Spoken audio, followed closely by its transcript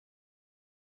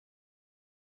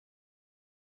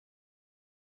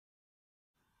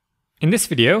In this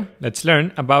video, let's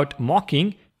learn about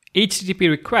mocking HTTP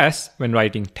requests when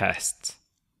writing tests.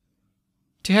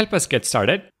 To help us get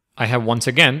started, I have once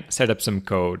again set up some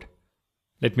code.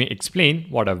 Let me explain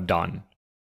what I've done.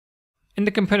 In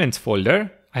the components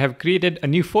folder, I have created a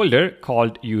new folder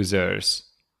called users.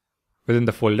 Within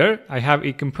the folder, I have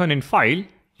a component file,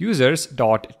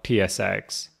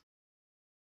 users.tsx.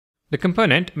 The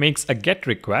component makes a GET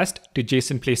request to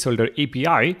JSON placeholder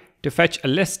API to fetch a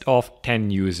list of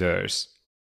 10 users.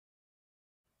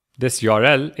 This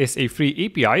URL is a free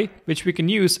API which we can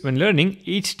use when learning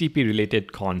HTTP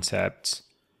related concepts.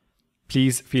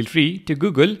 Please feel free to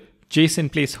Google JSON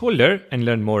placeholder and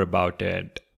learn more about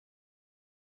it.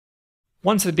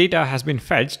 Once the data has been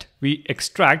fetched, we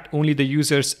extract only the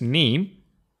user's name,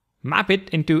 map it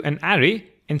into an array,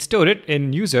 and store it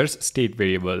in user's state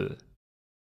variable.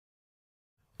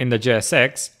 In the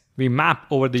JSX, we map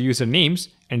over the user names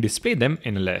and display them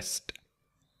in a list.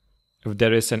 If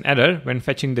there is an error when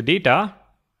fetching the data,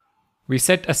 we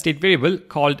set a state variable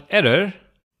called error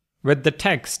with the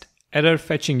text error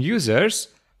fetching users,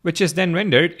 which is then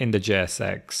rendered in the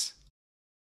JSX.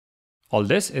 All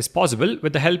this is possible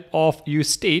with the help of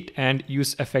useState and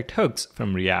useEffect hooks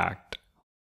from React.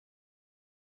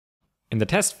 In the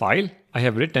test file, I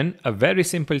have written a very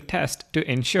simple test to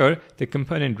ensure the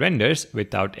component renders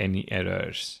without any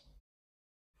errors.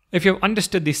 If you've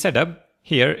understood the setup,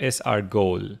 here is our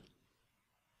goal.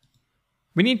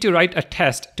 We need to write a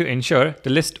test to ensure the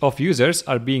list of users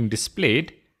are being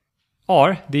displayed,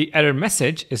 or the error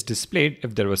message is displayed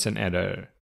if there was an error.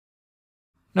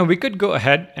 Now we could go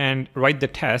ahead and write the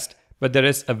test, but there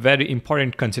is a very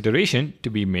important consideration to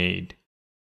be made.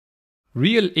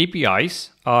 Real APIs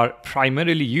are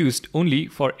primarily used only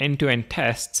for end-to-end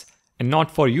tests and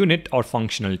not for unit or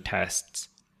functional tests.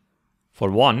 For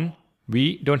one,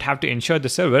 we don't have to ensure the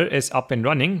server is up and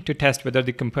running to test whether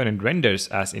the component renders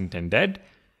as intended.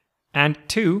 And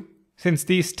two, since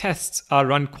these tests are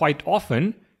run quite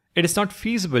often, it is not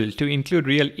feasible to include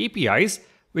real APIs,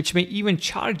 which may even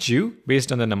charge you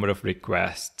based on the number of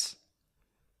requests.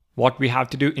 What we have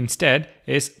to do instead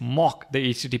is mock the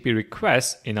HTTP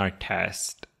requests in our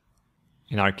test.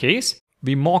 In our case,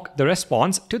 we mock the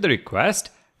response to the request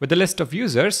with a list of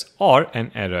users or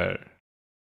an error.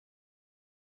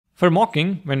 For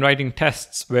mocking when writing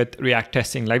tests with React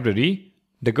Testing Library,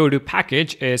 the go-to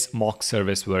package is mock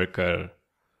service worker.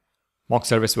 Mock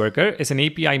service worker is an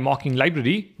API mocking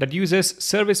library that uses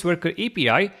service worker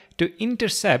API to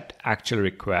intercept actual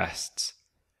requests.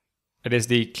 It is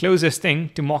the closest thing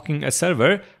to mocking a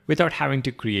server without having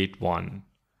to create one.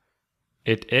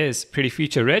 It is pretty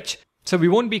feature-rich, so we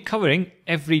won't be covering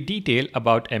every detail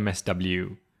about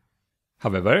MSW.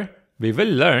 However, we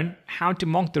will learn how to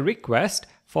mock the request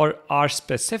for our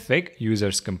specific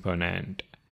users component.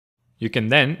 You can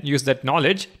then use that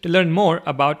knowledge to learn more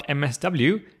about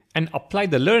MSW and apply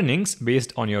the learnings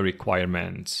based on your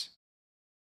requirements.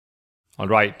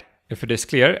 Alright, if it is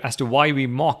clear as to why we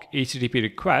mock HTTP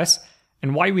requests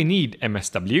and why we need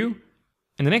MSW,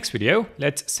 in the next video,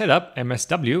 let's set up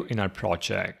MSW in our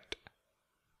project.